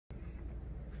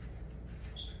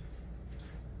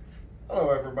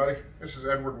Hello everybody, this is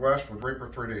Edward West with Reaper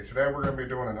 3D. Today we're going to be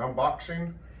doing an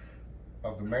unboxing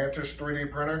of the Mantis 3D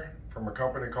printer from a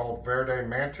company called Verde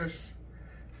Mantis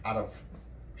out of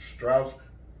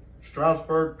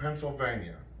Stroudsburg,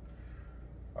 Pennsylvania.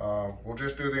 We'll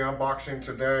just do the unboxing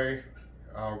today.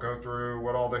 I'll go through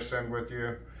what all they send with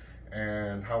you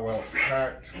and how well it's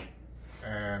packed,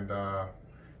 and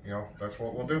that's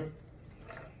what we'll do.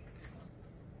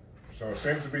 So it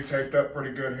seems to be taped up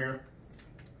pretty good here.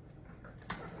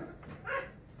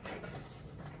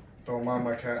 Don't mind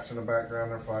my cats in the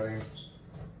background, they're fighting.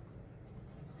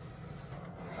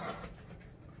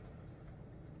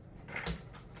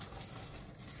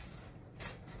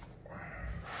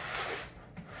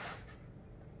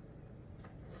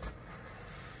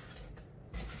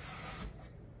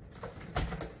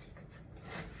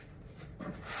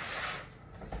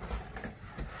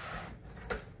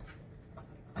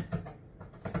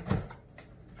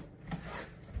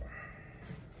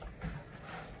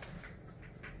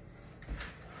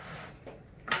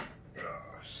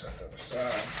 Set that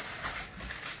aside.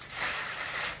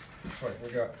 Looks like we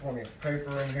got plenty of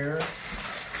paper in here.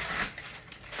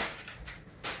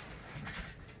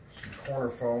 Some corner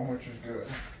foam, which is good.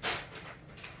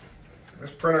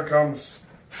 This printer comes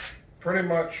pretty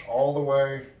much all the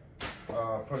way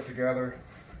put together.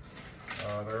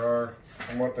 There are,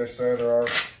 from what they say, there are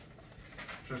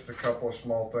just a couple of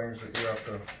small things that you have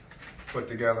to put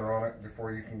together on it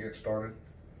before you can get started.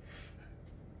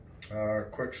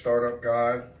 Quick startup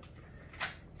guide.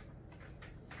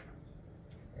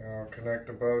 Connect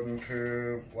the Bowden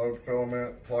tube, load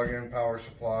filament, plug in power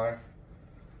supply,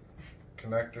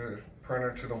 connect the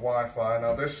printer to the Wi-Fi.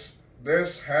 Now this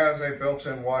has a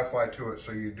built-in Wi-Fi to it,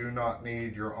 so you do not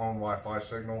need your own Wi-Fi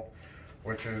signal,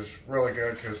 which is really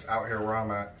good because out here where I'm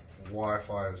at,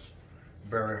 Wi-Fi is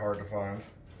very hard to find.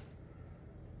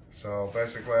 So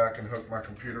basically I can hook my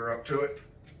computer up to it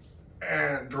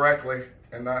and directly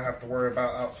and not have to worry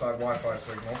about outside Wi-Fi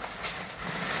signal.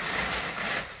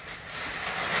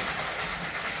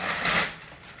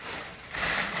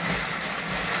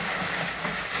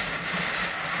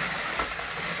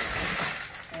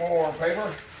 More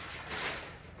paper.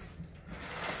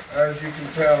 As you can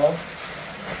tell,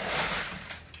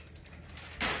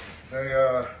 they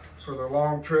for their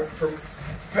long trip from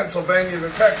Pennsylvania to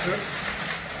Texas,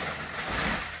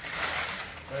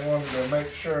 they wanted to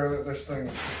make sure that this thing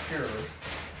was secure.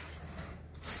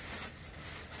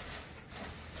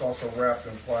 It's also wrapped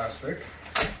in plastic,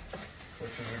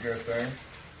 which is a good thing.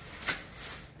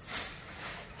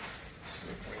 Let's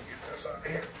see if we can get this out of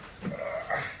here.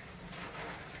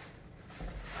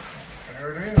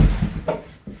 There it is.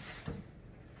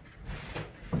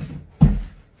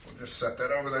 We'll just set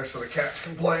that over there so the cats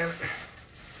can play in it.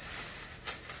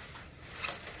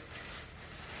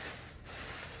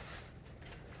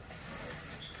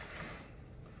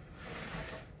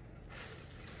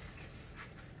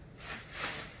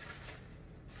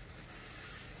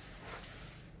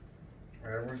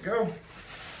 There we go.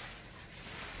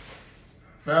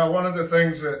 Now, one of the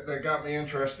things that got me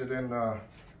interested in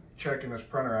checking this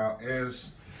printer out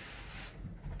is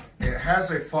it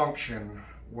has a function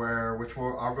where,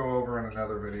 I'll go over in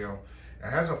another video.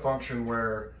 It has a function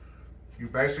where you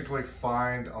basically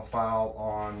find a file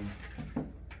on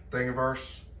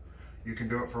Thingiverse. You can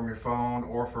do it from your phone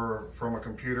or from a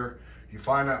computer. You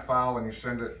find that file and you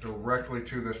send it directly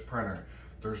to this printer.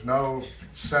 There's no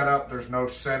setup, there's no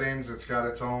settings. It's got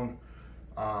its own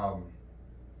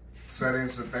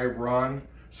settings that they run,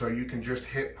 so you can just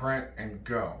hit print and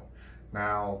go.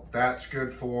 Now, that's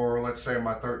good for, let's say,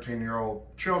 my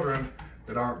 13-year-old children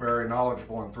that aren't very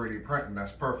knowledgeable in 3D printing.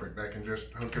 That's perfect. They can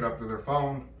just hook it up to their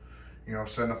phone,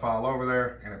 send the file over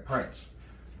there, and it prints.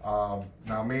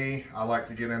 Now me, I like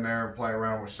to get in there and play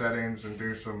around with settings and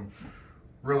do some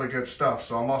really good stuff.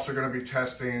 So I'm also going to be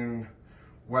testing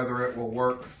whether it will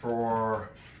work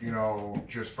for,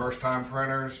 just first-time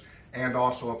printers, and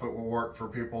also if it will work for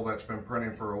people that's been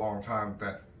printing for a long time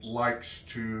that likes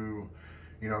to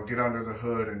get under the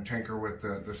hood and tinker with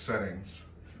the settings.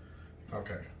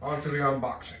 Okay, on to the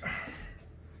unboxing.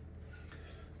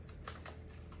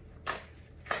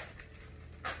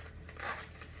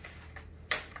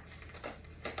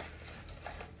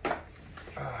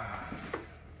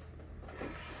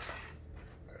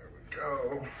 There we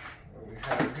go. What we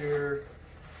have here,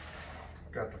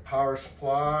 got the power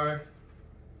supply.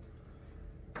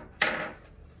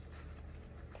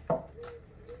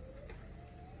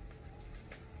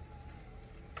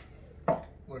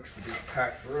 Looks to be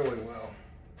packed really well.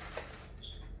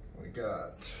 We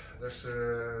got, this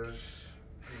is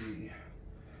the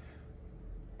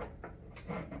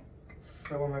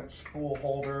filament spool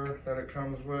holder that it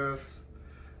comes with.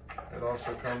 It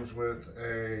also comes with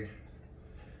a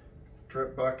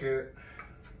drip bucket,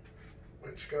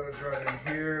 which goes right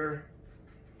in here.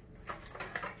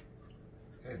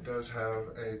 It does have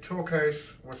a tool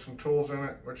case with some tools in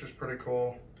it, which is pretty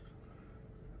cool.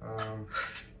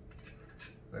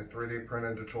 They 3D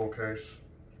printed the tool case.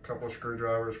 A couple of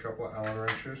screwdrivers, a couple of Allen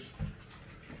wrenches.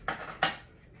 A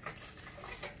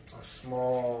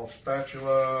small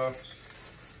spatula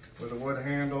with a wood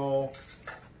handle.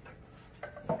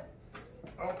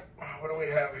 Oh, what do we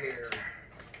have here?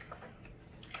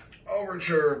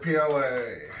 Overture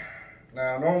PLA.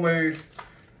 Now, normally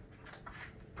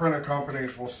printer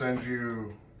companies will send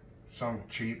you some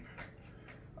cheap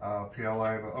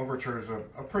PLA, but Overture is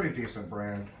a pretty decent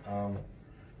brand.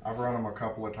 I've run them a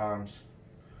couple of times.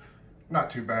 Not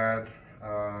too bad.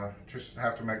 Just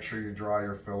have to make sure you dry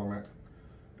your filament.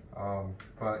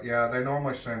 But yeah, they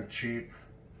normally send cheap,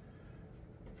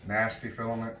 nasty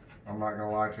filament. I'm not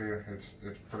gonna lie to you,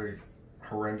 it's pretty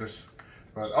horrendous.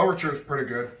 But Overture is pretty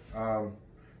good.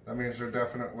 That means they're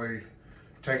definitely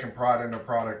taking pride in their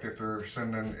product if they're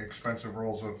sending expensive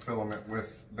rolls of filament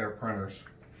with their printers.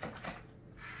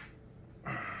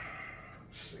 Let's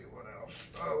see what else.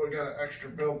 Oh, we got an extra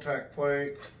build tack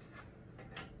plate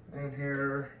in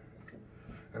here,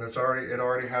 and it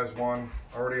already has one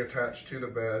already attached to the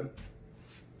bed.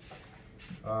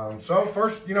 So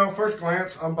first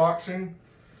glance unboxing,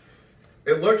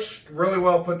 it looks really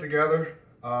well put together.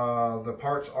 The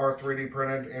parts are 3D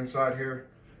printed inside here.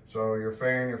 So your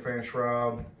fan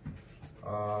shroud,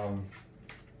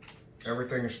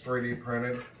 everything is 3D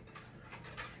printed.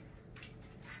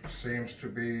 Seems to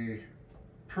be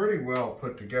pretty well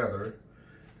put together,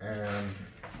 and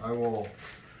I will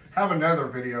have another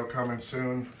video coming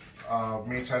soon of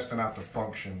me testing out the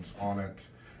functions on it.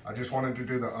 I just wanted to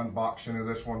do the unboxing of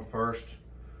this one first,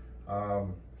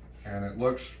 and it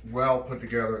looks well put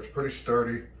together. It's pretty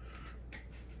sturdy.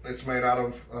 It's made out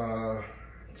of,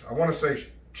 I want to say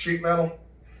sheet metal.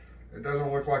 It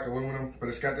doesn't look like aluminum, but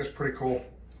it's got this pretty cool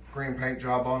green paint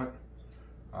job on it.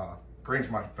 Green's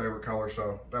my favorite color,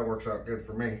 so that works out good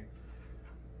for me.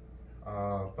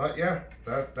 But yeah,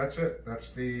 that's it. That's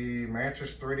the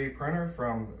Mantis 3D printer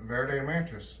from Verde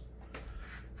Mantis.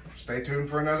 Stay tuned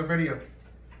for another video.